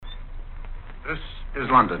This is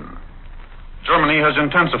London. Germany has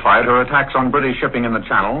intensified her attacks on British shipping in the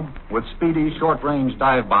Channel with speedy, short-range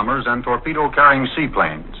dive bombers and torpedo-carrying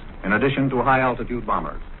seaplanes, in addition to high-altitude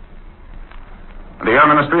bombers. The Air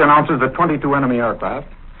Ministry announces that 22 enemy aircraft,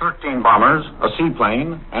 13 bombers, a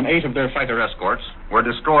seaplane, and 8 of their fighter escorts were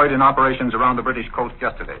destroyed in operations around the British coast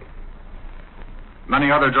yesterday. Many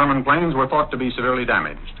other German planes were thought to be severely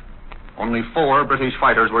damaged. Only 4 British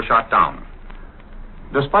fighters were shot down.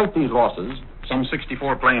 Despite these losses, some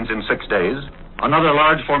 64 planes in 6 days, another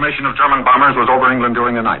large formation of German bombers was over England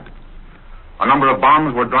during the night. A number of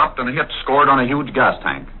bombs were dropped and hits scored on a huge gas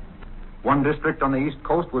tank. One district on the east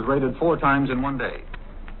coast was raided 4 times in one day.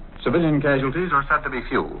 Civilian casualties are said to be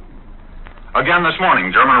few. Again this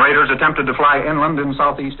morning, German raiders attempted to fly inland in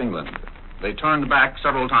southeast England. They turned back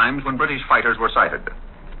several times when British fighters were sighted.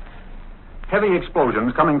 Heavy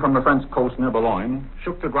explosions coming from the French coast near Boulogne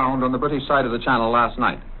shook the ground on the British side of the Channel last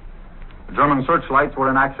night. German searchlights were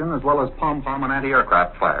in action as well as pom-pom and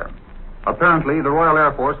anti-aircraft fire. Apparently, the Royal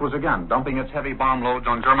Air Force was again dumping its heavy bomb loads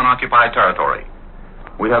on German-occupied territory.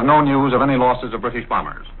 We have no news of any losses of British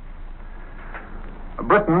bombers.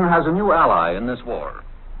 Britain has a new ally in this war.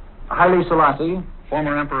 Haile Selassie,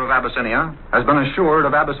 former Emperor of Abyssinia, has been assured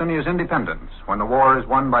of Abyssinia's independence when the war is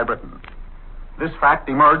won by Britain. This fact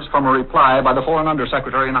emerged from a reply by the Foreign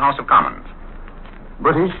Undersecretary in the House of Commons.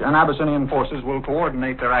 British and Abyssinian forces will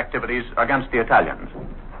coordinate their activities against the Italians.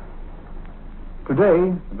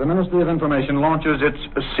 Today, the Ministry of Information launches its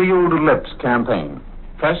Sealed Lips campaign.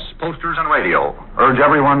 Press, posters, and radio urge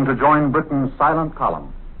everyone to join Britain's silent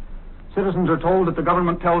column. Citizens are told that the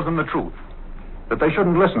government tells them the truth, that they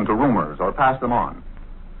shouldn't listen to rumors or pass them on,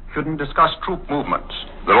 shouldn't discuss troop movements,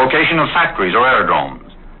 the location of factories or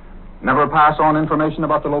aerodromes, never pass on information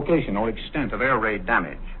about the location or extent of air raid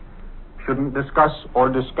damage, shouldn't discuss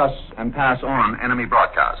and pass on enemy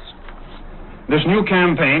broadcasts. This new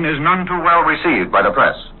campaign is none too well received by the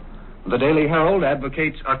press. The Daily Herald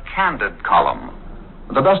advocates a candid column.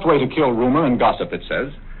 The best way to kill rumor and gossip, it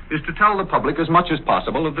says, is to tell the public as much as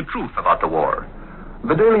possible of the truth about the war.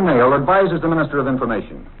 The Daily Mail advises the Minister of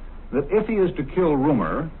Information that if he is to kill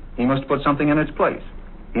rumor, he must put something in its place.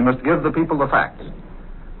 He must give the people the facts.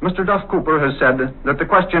 Mr. Duff Cooper has said that the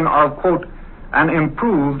question of, quote, an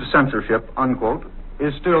improved censorship, unquote,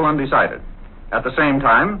 is still undecided. At the same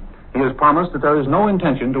time, he has promised that there is no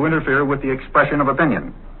intention to interfere with the expression of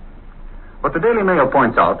opinion. But the Daily Mail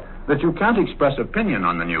points out that you can't express opinion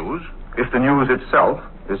on the news if the news itself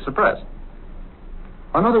is suppressed.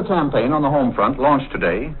 Another campaign on the home front launched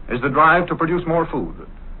today is the drive to produce more food.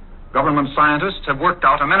 Government scientists have worked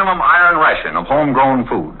out a minimum iron ration of homegrown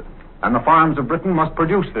food, and the farms of Britain must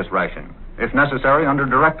produce this ration, if necessary, under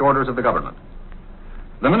direct orders of the government.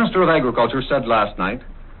 The Minister of Agriculture said last night,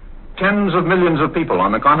 tens of millions of people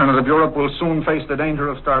on the continent of Europe will soon face the danger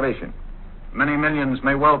of starvation. Many millions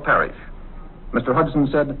may well perish. Mr. Hudson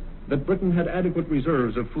said that Britain had adequate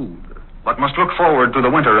reserves of food, but must look forward to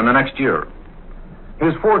the winter in the next year.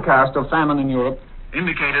 His forecast of famine in Europe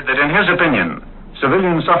indicated that, in his opinion,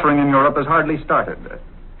 civilian suffering in Europe has hardly started.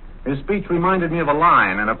 His speech reminded me of a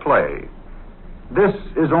line in a play. This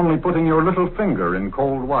is only putting your little finger in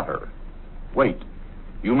cold water. Wait,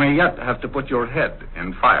 you may yet have to put your head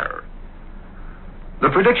in fire. The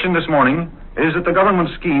prediction this morning is that the government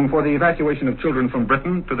scheme for the evacuation of children from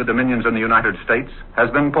Britain to the dominions in the United States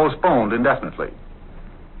has been postponed indefinitely.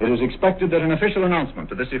 It is expected that an official announcement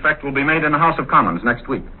to this effect will be made in the House of Commons next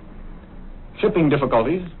week. Shipping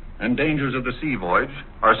difficulties and dangers of the sea voyage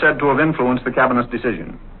are said to have influenced the Cabinet's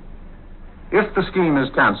decision. If the scheme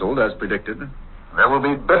is cancelled, as predicted, there will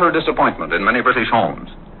be bitter disappointment in many British homes.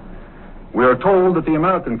 We are told that the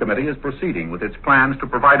American Committee is proceeding with its plans to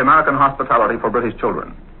provide American hospitality for British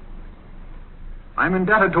children. I'm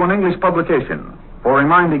indebted to an English publication for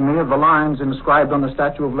reminding me of the lines inscribed on the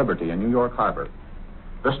Statue of Liberty in New York Harbor.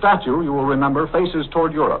 The statue, you will remember, faces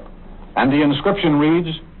toward Europe, and the inscription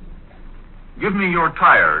reads, "Give me your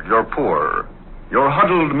tired, your poor, your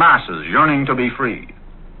huddled masses yearning to be free,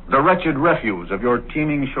 the wretched refuse of your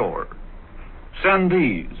teeming shore. Send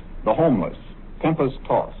these, the homeless,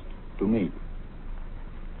 tempest-tossed, to me."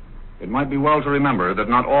 It might be well to remember that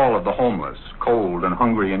not all of the homeless, cold and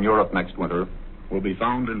hungry in Europe next winter will be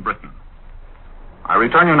found in Britain. I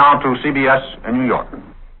return you now to CBS in New York.